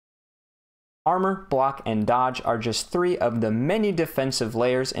Armor, block, and dodge are just 3 of the many defensive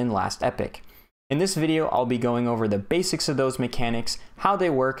layers in Last Epoch. In this video, I'll be going over the basics of those mechanics, how they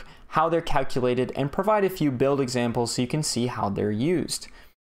work, how they're calculated, and provide a few build examples so you can see how they're used.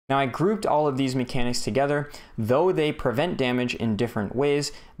 Now, I grouped all of these mechanics together. Though they prevent damage in different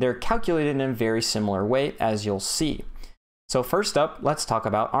ways, they're calculated in a very similar way, as you'll see. So first up, let's talk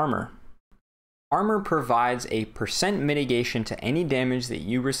about armor. Armor provides a % mitigation to any damage that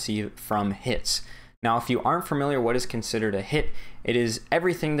you receive from hits. Now, if you aren't familiar what is considered a hit, it is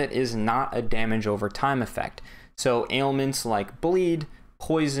everything that is not a damage over time effect. So ailments like bleed,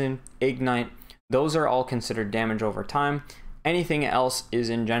 poison, ignite, those are all considered damage over time. Anything else is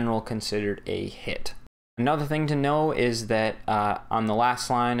in general considered a hit. Another thing to know is that on the last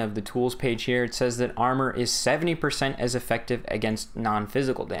line of the tools page here, it says that armor is 70% as effective against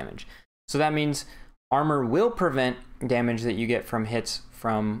non-physical damage. So that means armor will prevent damage that you get from hits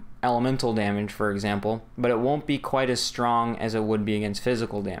from elemental damage, for example, but it won't be quite as strong as it would be against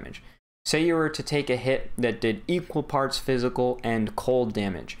physical damage. Say you were to take a hit that did equal parts physical and cold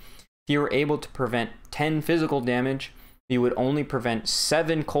damage. If you were able to prevent 10 physical damage, you would only prevent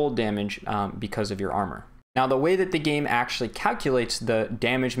 7 cold damage because of your armor. Now, the way that the game actually calculates the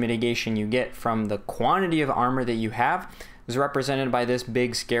damage mitigation you get from the quantity of armor that you have is represented by this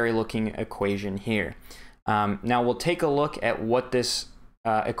big scary looking equation here. Now we'll take a look at what this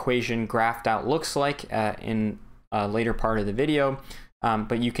equation graphed out looks like in a later part of the video,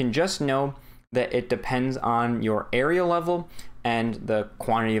 but you can just know that it depends on your area level and the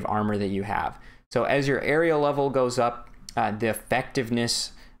quantity of armor that you have. So as your area level goes up, the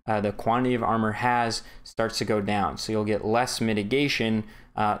effectiveness the quantity of armor has starts to go down. So you'll get less mitigation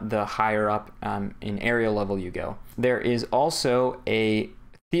the higher up in area level you go. There is also a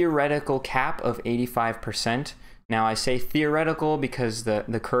theoretical cap of 85%. Now I say theoretical because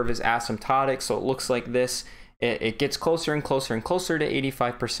the curve is asymptotic, so it looks like this. It gets closer and closer and closer to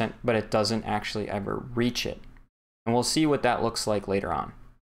 85%, but it doesn't actually ever reach it. And we'll see what that looks like later on.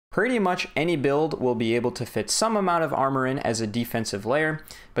 Pretty much any build will be able to fit some amount of armor in as a defensive layer,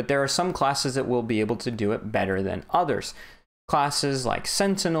 but there are some classes that will be able to do it better than others. Classes like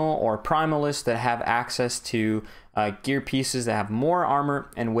Sentinel or Primalist that have access to gear pieces that have more armor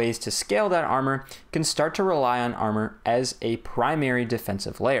and ways to scale that armor can start to rely on armor as a primary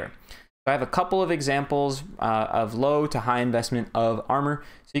defensive layer. So I have a couple of examples of low to high investment of armor,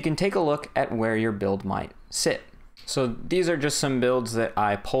 so you can take a look at where your build might sit. So these are just some builds that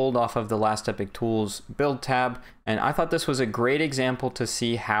I pulled off of the Last Epoch Tools build tab, and I thought this was a great example to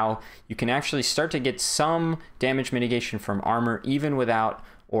see how you can actually start to get some damage mitigation from armor even without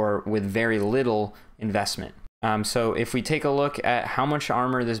or with very little investment. So if we take a look at how much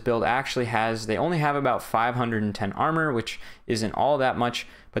armor this build actually has, they only have about 510 armor, which isn't all that much,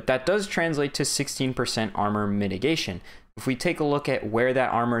 but that does translate to 16% armor mitigation. If we take a look at where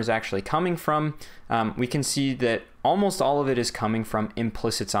that armor is actually coming from, we can see that almost all of it is coming from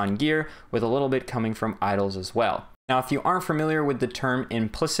implicits on gear, with a little bit coming from idols as well. Now, if you aren't familiar with the term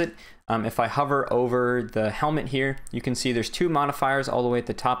implicit, if I hover over the helmet here, you can see there's 2 modifiers all the way at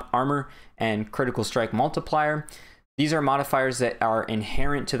the top, armor and critical strike multiplier. These are modifiers that are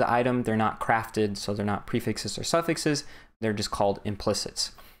inherent to the item. They're not crafted, so they're not prefixes or suffixes. They're just called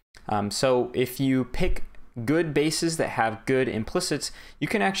implicits. So if you pick good bases that have good implicits, you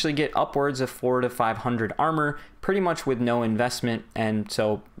can actually get upwards of 400 to 500 armor pretty much with no investment, and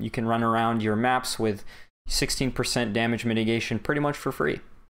so you can run around your maps with 16% damage mitigation pretty much for free.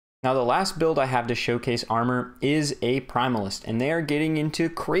 Now, the last build I have to showcase armor is a Primalist, and they are getting into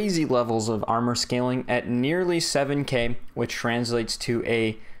crazy levels of armor scaling at nearly 7k, which translates to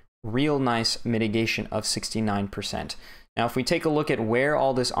a real nice mitigation of 69%. Now, if we take a look at where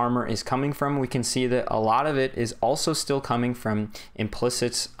all this armor is coming from, we can see that a lot of it is also still coming from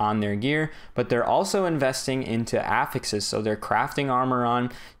implicits on their gear, but they're also investing into affixes. So they're crafting armor on,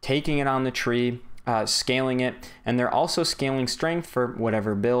 taking it on the tree, scaling it, and they're also scaling strength for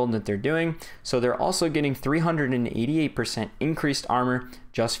whatever build that they're doing. So they're also getting 388% increased armor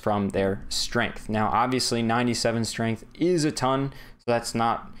just from their strength. Now, obviously 97 strength is a ton, so that's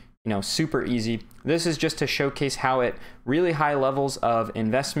not super easy. This is just to showcase how at really high levels of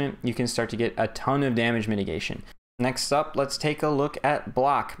investment, you can start to get a ton of damage mitigation. Next up, let's take a look at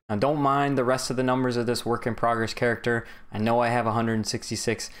block. Now, don't mind the rest of the numbers of this work in progress character. I know I have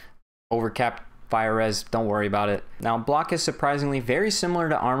 166 overcapped fire res, don't worry about it. Now, block is surprisingly very similar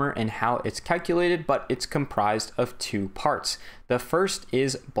to armor in how it's calculated, but it's comprised of 2 parts. The first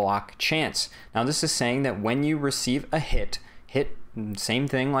is block chance. Now, this is saying that when you receive a hit, same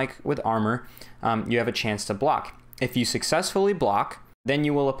thing like with armor, you have a chance to block. If you successfully block, then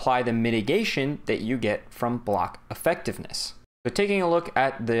you will apply the mitigation that you get from block effectiveness. So taking a look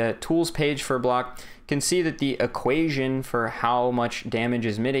at the tools page for block, you can see that the equation for how much damage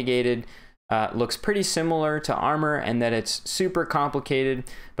is mitigated looks pretty similar to armor, and that it's super complicated,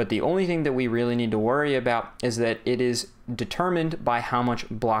 but the only thing that we really need to worry about is that it is determined by how much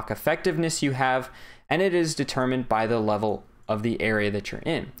block effectiveness you have, and it is determined by the level of the area that you're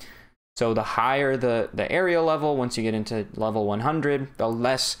in. So the higher the area level, once you get into level 100, the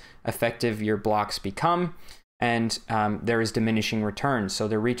less effective your blocks become, and there is diminishing returns. So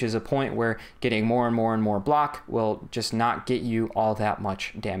there reaches a point where getting more and more and more block will just not get you all that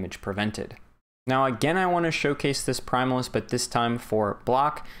much damage prevented. Now again, I want to showcase this Primalist, but this time for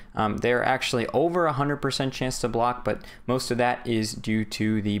block. They're actually over 100% chance to block, but most of that is due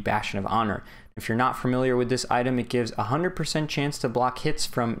to the Bastion of Honor. If you're not familiar with this item, it gives 100% chance to block hits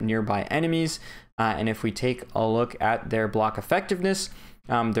from nearby enemies. And if we take a look at their block effectiveness,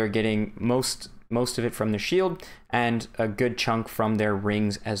 they're getting most of it from the shield and a good chunk from their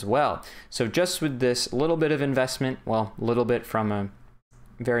rings as well. So just with this little bit of investment, well, a little bit from a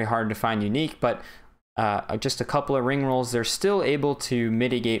very hard to find unique, but just a couple of ring rolls, they're still able to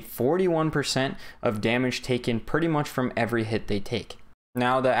mitigate 41% of damage taken pretty much from every hit they take.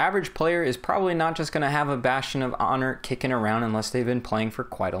 Now, the average player is probably not just going to have a Bastion of Honor kicking around unless they've been playing for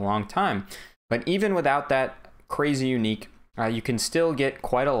quite a long time. But even without that crazy unique, you can still get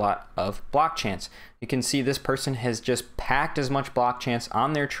quite a lot of block chance. You can see this person has just packed as much block chance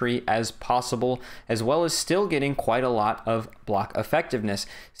on their tree as possible, as well as still getting quite a lot of block effectiveness,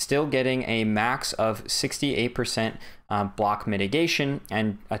 still getting a max of 68% block mitigation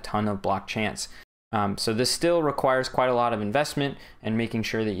and a ton of block chance. So this still requires quite a lot of investment and making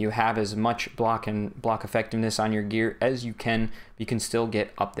sure that you have as much block and block effectiveness on your gear as you can still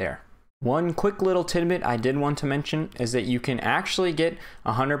get up there. One quick little tidbit I did want to mention is that you can actually get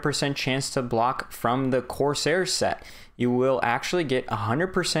 100% chance to block from the Corsair set. You will actually get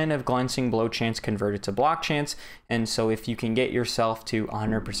 100% of glancing blow chance converted to block chance, and so if you can get yourself to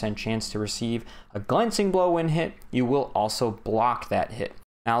 100% chance to receive a glancing blow when hit, you will also block that hit.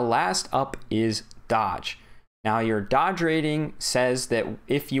 Now last up is dodge. Now your dodge rating says that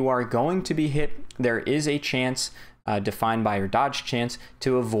if you are going to be hit, there is a chance defined by your dodge chance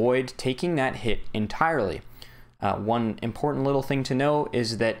to avoid taking that hit entirely. One important little thing to know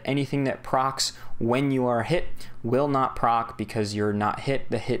is that anything that procs when you are hit will not proc because you're not hit.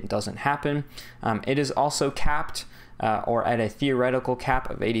 The hit doesn't happen. It is also capped or at a theoretical cap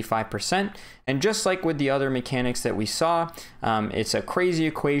of 85%. And just like with the other mechanics that we saw, it's a crazy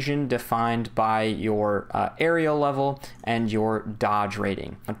equation defined by your area level and your dodge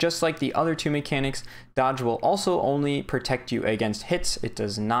rating. Just like the other two mechanics, dodge will also only protect you against hits. It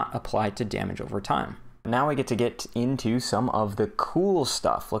does not apply to damage over time. Now we get into some of the cool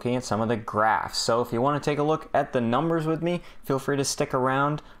stuff, looking at some of the graphs. So if you want to take a look at the numbers with me, feel free to stick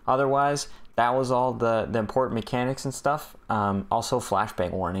around. Otherwise, that was all the important mechanics and stuff. Also,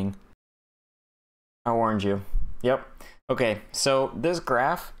 flashbang warning. I warned you. Yep. Okay, so this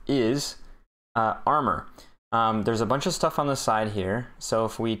graph is armor. There's a bunch of stuff on the side here. So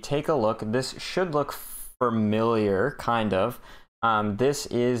if we take a look, this should look familiar, kind of. This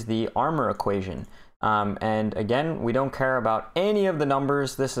is the armor equation. And again, we don't care about any of the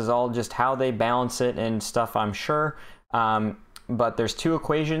numbers. This is all just how they balance it and stuff, I'm sure. But there's two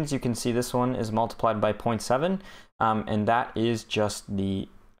equations. You can see this one is multiplied by 0.7, and that is just the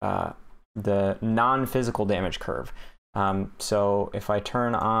non-physical damage curve. So if I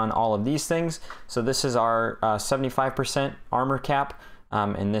turn on all of these things, so this is our 75% armor cap,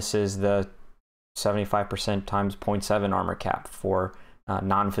 and this is the 75% times 0.7 armor cap for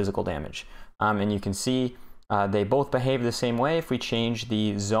non-physical damage. And you can see they both behave the same way. If we change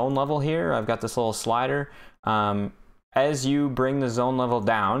the zone level here, I've got this little slider. As you bring the zone level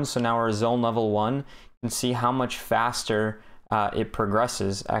down, so now we're zone level 1, you can see how much faster it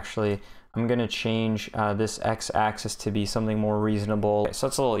progresses. Actually, I'm going to change this x-axis to be something more reasonable, so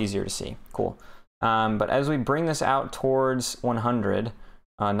it's a little easier to see. Cool. But as we bring this out towards 100,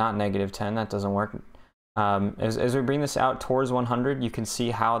 not -10, that doesn't work. As we bring this out towards 100, you can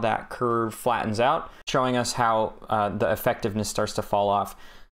see how that curve flattens out, showing us how the effectiveness starts to fall off.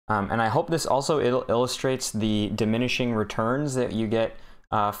 And I hope this also illustrates the diminishing returns that you get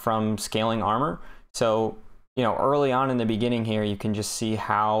from scaling armor. So, you know, early on in the beginning here, you can just see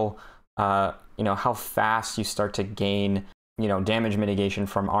how, you know, how fast you start to gain, you know, damage mitigation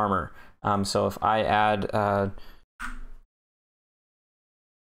from armor. So if I add,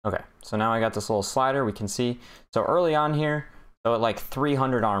 okay, so now I got this little slider, we can see. So early on here, so at like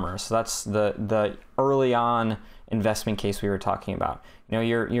 300 armor, so that's the early on investment case we were talking about. You know,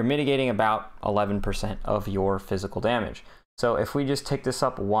 you're mitigating about 11% of your physical damage. So if we just take this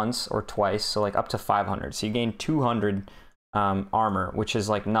up once or twice, so like up to 500, so you gain 200 armor, which is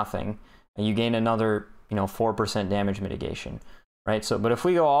like nothing, and you gain another, you know, 4% damage mitigation, right? So, but if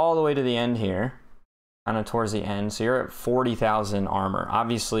we go all the way to the end here, kind of towards the end, so you're at 40,000 armor.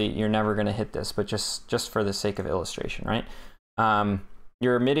 Obviously, you're never going to hit this, but just for the sake of illustration, right?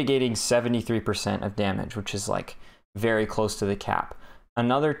 You're mitigating 73% of damage, which is like very close to the cap.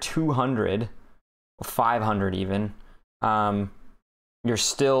 Another 200, 500 even, you're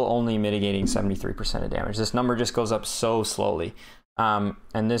still only mitigating 73% of damage. This number just goes up so slowly. And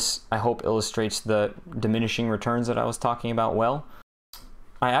this, I hope, illustrates the diminishing returns that I was talking about well.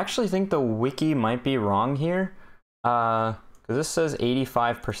 I actually think the wiki might be wrong here, because this says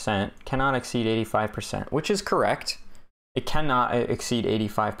 85%, cannot exceed 85%, which is correct. It cannot exceed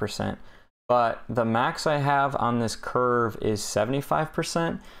 85%, but the max I have on this curve is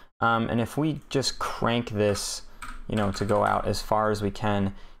 75%. And if we just crank this, you know, to go out as far as we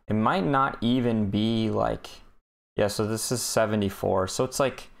can, it might not even be like, yeah, so this is 74. So it's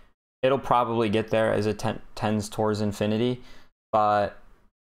like, it'll probably get there as it tends towards infinity. But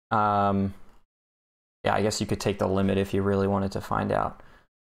yeah, I guess you could take the limit if you really wanted to find out.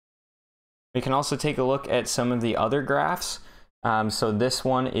 We can also take a look at some of the other graphs. So this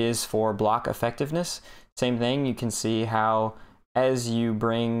one is for block effectiveness. Same thing, you can see how as you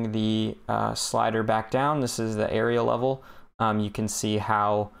bring the slider back down, this is the area level, you can see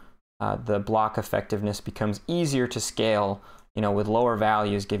how the block effectiveness becomes easier to scale, you know, with lower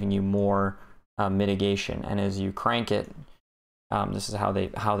values giving you more mitigation. And as you crank it, this is how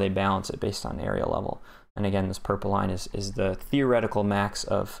they balance it based on area level. And again, this purple line is the theoretical max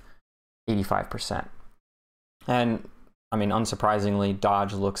of 85%. And I mean, unsurprisingly,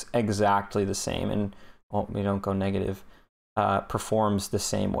 dodge looks exactly the same, and well, we don't go negative, performs the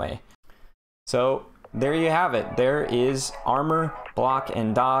same way. So there you have it. There is armor, block,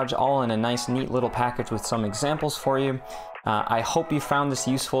 and dodge all in a nice, neat little package with some examples for you. I hope you found this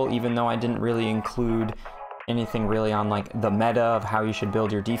useful, even though I didn't really include anything really on like the meta of how you should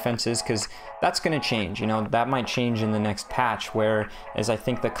build your defenses, because that's going to change. You know, that might change in the next patch, where as I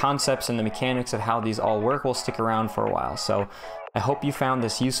think the concepts and the mechanics of how these all work will stick around for a while. So I hope you found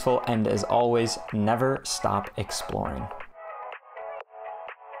this useful, and as always, never stop exploring.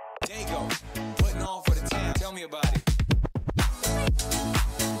 There you go.